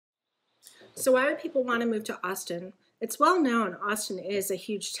So why would people want to move to Austin? It's well known Austin is a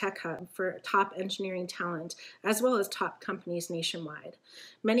huge tech hub for top engineering talent, as well as top companies nationwide.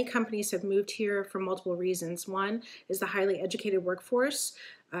 Many companies have moved here for multiple reasons. One is the highly educated workforce.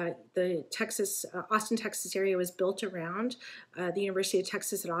 The Austin, Texas area was built around the University of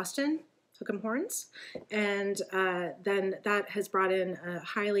Texas at Austin, hook 'em horns, and then that has brought in a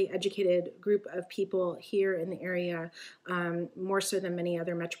highly educated group of people here in the area, more so than many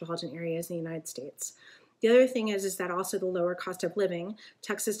other metropolitan areas in the United States. The other thing is that also the lower cost of living.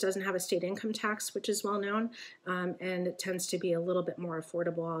 Texas doesn't have a state income tax, which is well known, and it tends to be a little bit more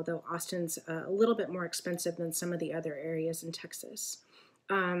affordable, although Austin's a little bit more expensive than some of the other areas in Texas.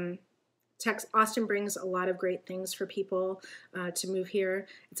 Austin brings a lot of great things for people to move here.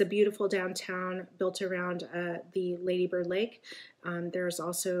 It's a beautiful downtown built around the Ladybird Lake. There's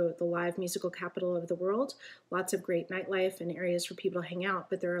also the live musical capital of the world. Lots of great nightlife and areas for people to hang out,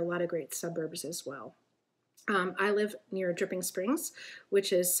 but there are a lot of great suburbs as well. I live near Dripping Springs,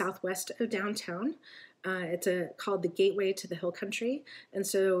 which is southwest of downtown. It's called the gateway to the hill country, and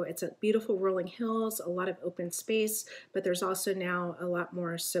so it's a beautiful rolling hills, a lot of open space, but there's also now a lot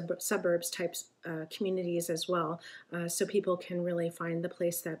more suburbs types communities as well, so people can really find the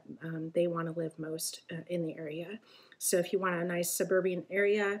place that they want to live most in the area. So if you want a nice suburban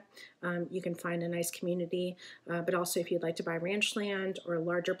area, you can find a nice community, but also if you'd like to buy ranch land or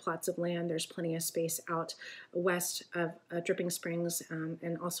larger plots of land, there's plenty of space out west of Dripping Springs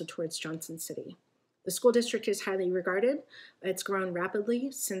and also towards Johnson City. The school district is highly regarded. It's grown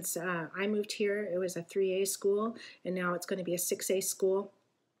rapidly since I moved here. It was a 3A school, and now it's going to be a 6A school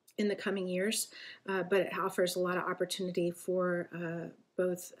in the coming years, but it offers a lot of opportunity for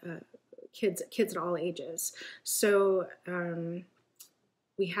both kids at all ages. So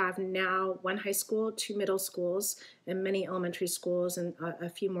we have now one high school, 2 middle schools, and many elementary schools, and a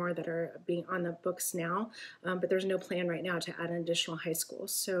few more that are being on the books now. But there's no plan right now to add an additional high school.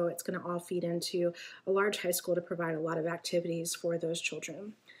 So it's going to all feed into a large high school to provide a lot of activities for those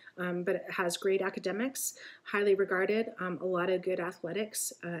children. But it has great academics, highly regarded, a lot of good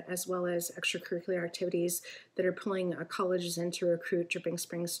athletics, as well as extracurricular activities that are pulling colleges in to recruit Dripping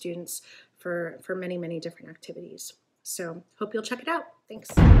Springs students for many, many different activities. So hope you'll check it out. Thanks.